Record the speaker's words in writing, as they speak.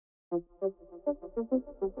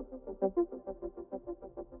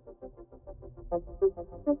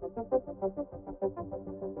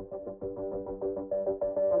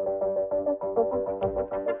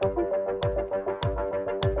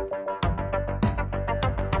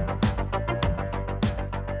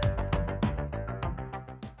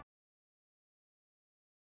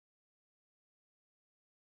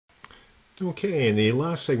Okay, in the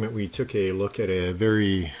last segment we took a look at a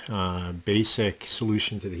very basic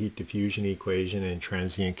solution to the heat diffusion equation and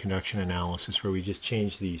transient conduction analysis where we just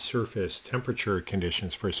changed the surface temperature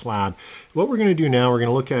conditions for a slab. What we're going to do now, we're going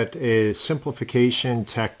to look at a simplification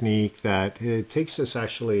technique that takes us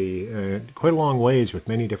actually quite a long ways with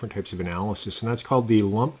many different types of analysis, and that's called the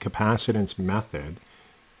lump capacitance method.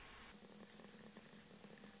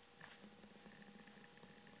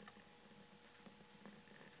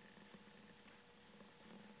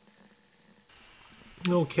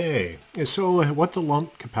 Okay, so what the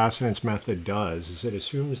lump capacitance method does is it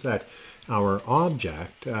assumes that our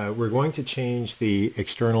object, we're going to change the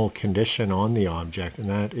external condition on the object, and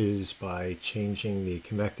that is by changing the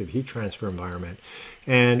convective heat transfer environment.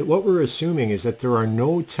 And what we're assuming is that there are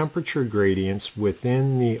no temperature gradients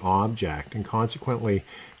within the object, and consequently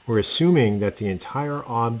we're assuming that the entire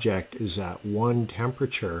object is at one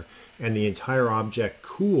temperature and the entire object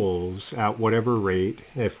cools at whatever rate,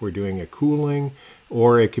 if we're doing a cooling,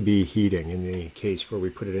 or it could be heating in the case where we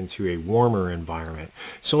put it into a warmer environment.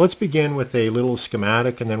 So let's begin with a little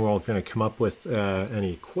schematic, and then we're going to come up with an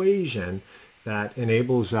equation that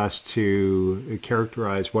enables us to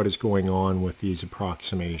characterize what is going on with these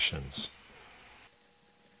approximations.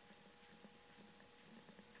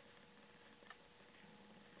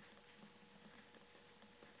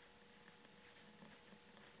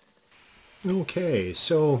 Okay,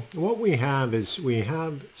 so what we have is we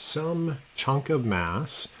have some chunk of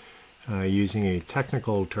mass, using a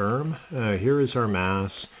technical term. Here is our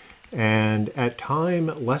mass, and at time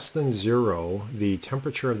less than 0, the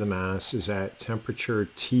temperature of the mass is at temperature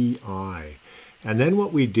Ti. And then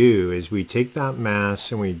what we do is we take that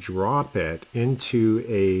mass and we drop it into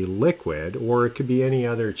a liquid, or it could be any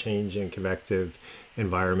other change in convective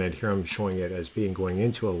environment. Here I'm showing it as being going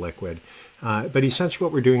into a liquid. But essentially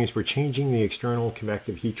what we're doing is we're changing the external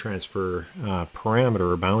convective heat transfer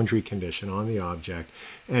parameter or boundary condition on the object.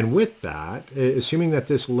 And with that, assuming that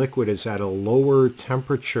this liquid is at a lower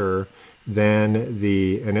temperature than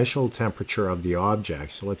the initial temperature of the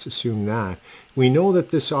object, so let's assume that, we know that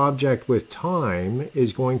this object with time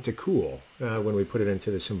is going to cool when we put it into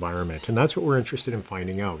this environment. And that's what we're interested in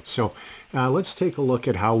finding out. So let's take a look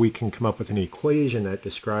at how we can come up with an equation that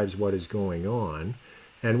describes what is going on.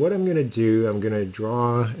 And what I'm going to do, I'm going to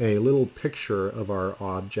draw a little picture of our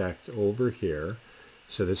object over here.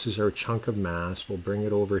 So this is our chunk of mass. We'll bring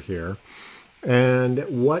it over here. And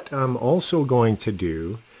what I'm also going to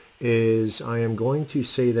do is I am going to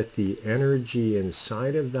say that the energy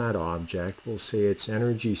inside of that object, we'll say it's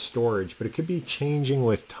energy storage, but it could be changing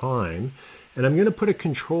with time. And I'm going to put a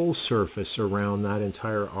control surface around that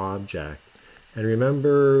entire object. And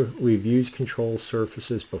remember, we've used control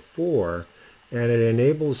surfaces before, and it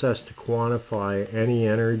enables us to quantify any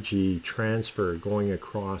energy transfer going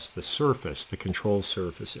across the surface, the control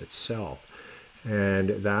surface itself. And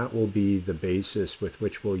that will be the basis with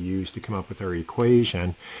which we'll use to come up with our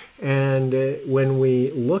equation. And when we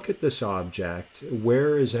look at this object,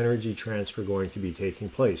 where is energy transfer going to be taking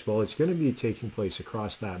place? Well, it's going to be taking place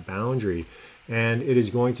across that boundary, and it is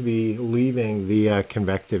going to be leaving via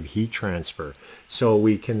convective heat transfer. So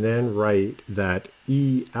we can then write that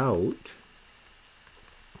E out,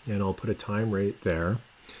 and I'll put a time rate there,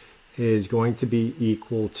 is going to be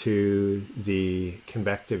equal to the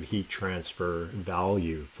convective heat transfer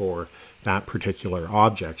value for that particular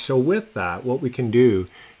object. So with that, what we can do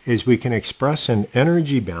is we can express an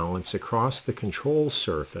energy balance across the control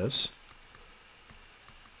surface.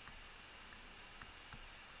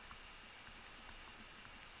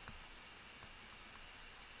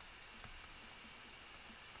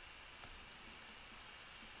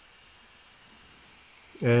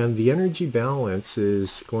 And the energy balance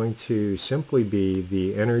is going to simply be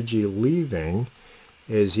the energy leaving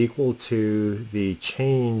is equal to the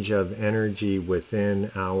change of energy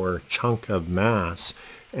within our chunk of mass.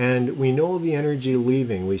 And we know the energy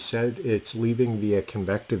leaving, we said it's leaving via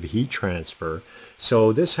convective heat transfer.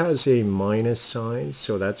 So this has a minus sign,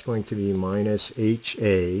 so that's going to be minus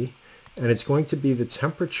HA. And it's going to be the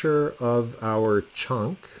temperature of our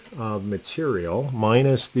chunk of material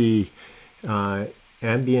minus the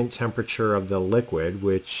ambient temperature of the liquid,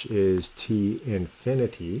 which is T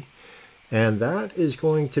infinity. And that is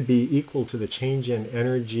going to be equal to the change in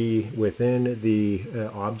energy within the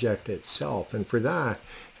object itself. And for that,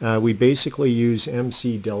 we basically use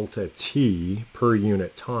MC delta T per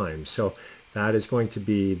unit time. So that is going to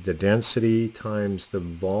be the density times the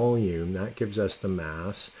volume, that gives us the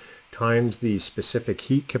mass, times the specific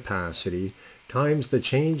heat capacity, times the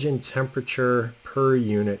change in temperature per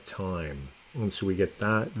unit time. And so we get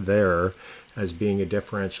that there as being a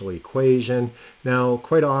differential equation. Now,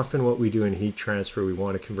 quite often what we do in heat transfer, we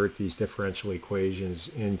want to convert these differential equations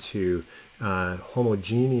into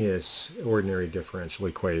homogeneous ordinary differential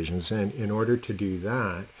equations. And in order to do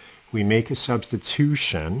that, we make a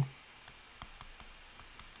substitution.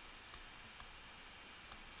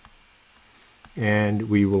 And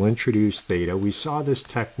we will introduce theta. We saw this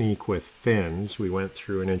technique with fins. We went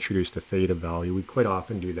through and introduced a theta value. We quite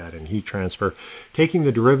often do that in heat transfer. Taking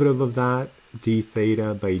the derivative of that, d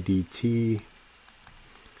theta by dt,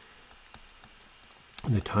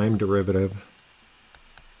 the time derivative.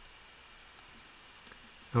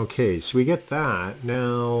 Okay, so we get that.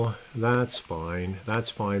 Now, that's fine. That's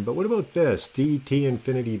fine. But what about this? dt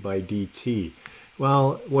infinity by dt.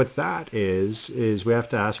 Well, what that is we have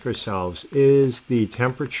to ask ourselves, is the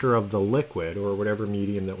temperature of the liquid, or whatever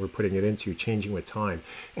medium that we're putting it into, changing with time?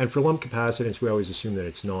 And for lump capacitance, we always assume that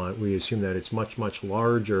it's not. We assume that it's much, much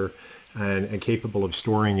larger and capable of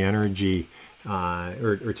storing energy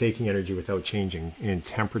or taking energy without changing in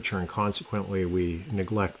temperature, and consequently we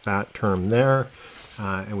neglect that term there.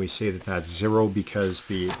 And we say that that's zero because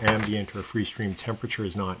the ambient or free stream temperature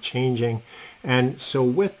is not changing. And so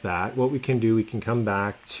with that, what we can do, we can come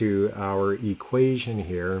back to our equation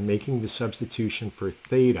here, making the substitution for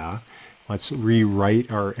theta. Let's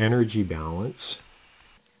rewrite our energy balance.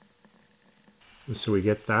 So we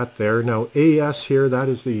get that there. Now AS here, that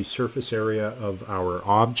is the surface area of our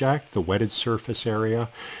object, the wetted surface area.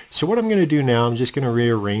 So what I'm going to do now, I'm just going to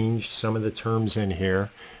rearrange some of the terms in here.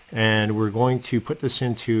 And we're going to put this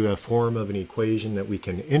into a form of an equation that we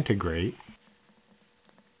can integrate.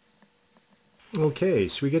 Okay,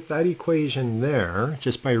 so we get that equation there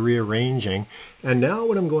just by rearranging. And now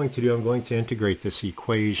what I'm going to do, I'm going to integrate this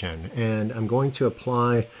equation. And I'm going to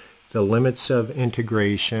apply the limits of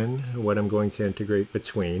integration, what I'm going to integrate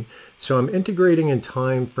between. So I'm integrating in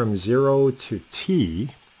time from 0 to t.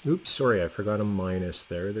 Oops, sorry, I forgot a minus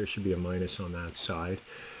there. There should be a minus on that side.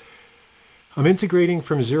 I'm integrating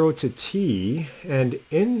from 0 to t, and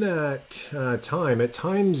in that time, at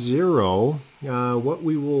time 0, what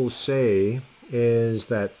we will say is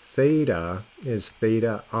that theta is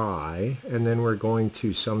theta I, and then we're going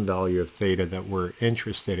to some value of theta that we're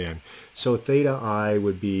interested in. So theta I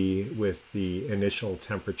would be with the initial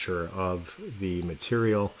temperature of the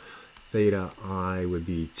material. Theta I would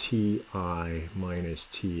be Ti minus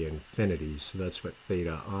T infinity. So that's what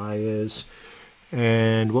theta I is.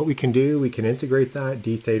 And what we can do, we can integrate that.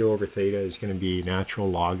 D theta over theta is going to be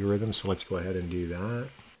natural logarithm. So let's go ahead and do that.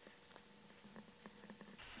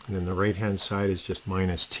 And then the right-hand side is just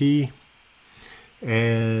minus t.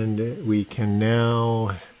 And we can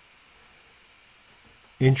now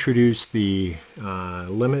introduce the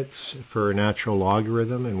limits for a natural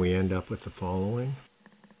logarithm, and we end up with the following.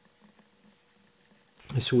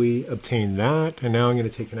 So we obtain that, and now I'm going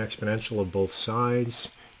to take an exponential of both sides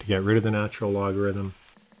to get rid of the natural logarithm.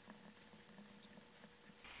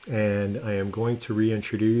 And I am going to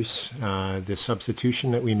reintroduce the substitution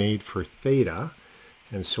that we made for theta.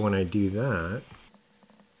 And so when I do that,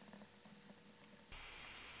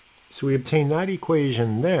 so we obtain that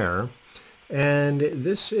equation there. And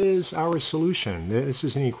this is our solution. This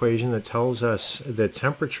is an equation that tells us the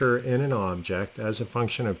temperature in an object as a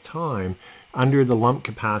function of time under the lump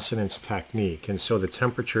capacitance technique. And so the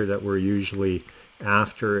temperature that we're usually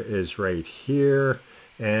after is right here,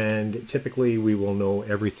 and typically we will know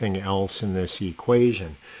everything else in this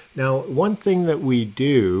equation. Now, one thing that we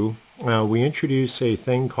do, we introduce a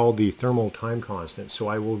thing called the thermal time constant. So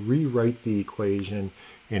I will rewrite the equation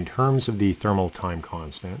in terms of the thermal time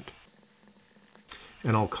constant,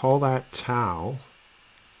 and I'll call that tau.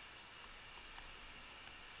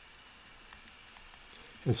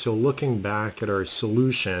 And so looking back at our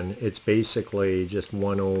solution, it's basically just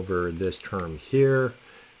 1 over this term here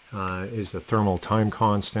is the thermal time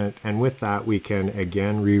constant. And with that, we can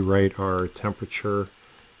again rewrite our temperature.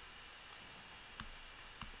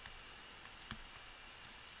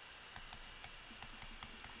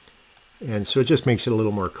 And so it just makes it a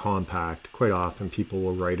little more compact. Quite often people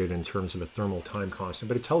will write it in terms of a thermal time constant,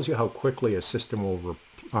 but it tells you how quickly a system will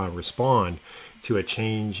respond to a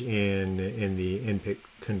change in the input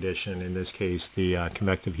condition, in this case the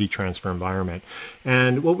convective heat transfer environment.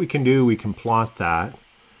 And what we can do, we can plot that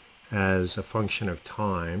as a function of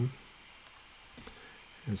time.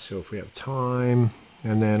 And so if we have time,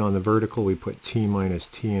 and then on the vertical we put t minus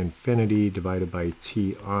t infinity divided by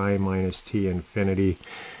ti minus t infinity.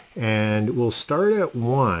 And we'll start at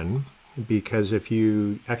 1, because if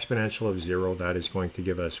you exponential of 0, that is going to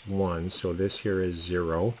give us 1. So this here is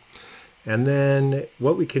 0. And then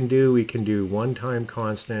what we can do 1 time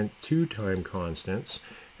constant, 2 time constants,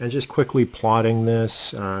 and just quickly plotting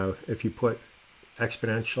this, if you put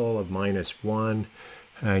exponential of minus 1,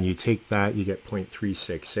 and you take that, you get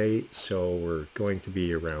 0.368, so we're going to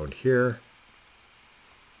be around here.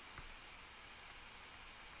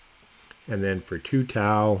 And then for 2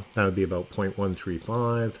 tau, that would be about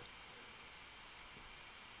 0.135.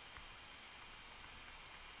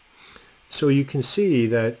 So you can see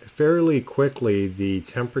that fairly quickly the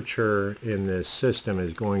temperature in this system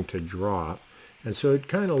is going to drop. And so it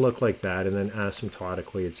kind of looked like that, and then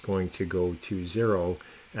asymptotically it's going to go to 0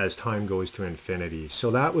 as time goes to infinity. So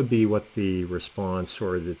that would be what the response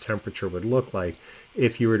or the temperature would look like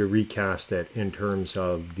if you were to recast it in terms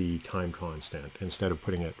of the time constant instead of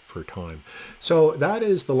putting it for time. So that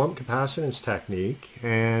is the lump capacitance technique,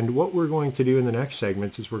 and what we're going to do in the next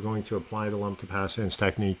segment is we're going to apply the lump capacitance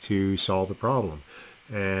technique to solve the problem.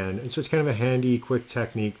 And so it's kind of a handy, quick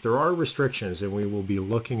technique. There are restrictions, and we will be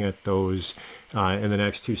looking at those in the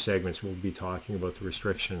next 2 segments. We'll be talking about the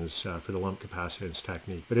restrictions for the lump capacitance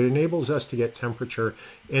technique. But it enables us to get temperature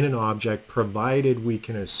in an object, provided we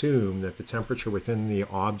can assume that the temperature within the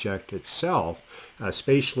object itself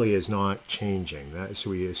spatially is not changing. So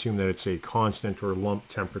we assume that it's a constant or lump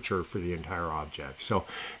temperature for the entire object. So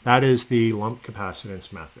that is the lump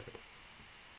capacitance method.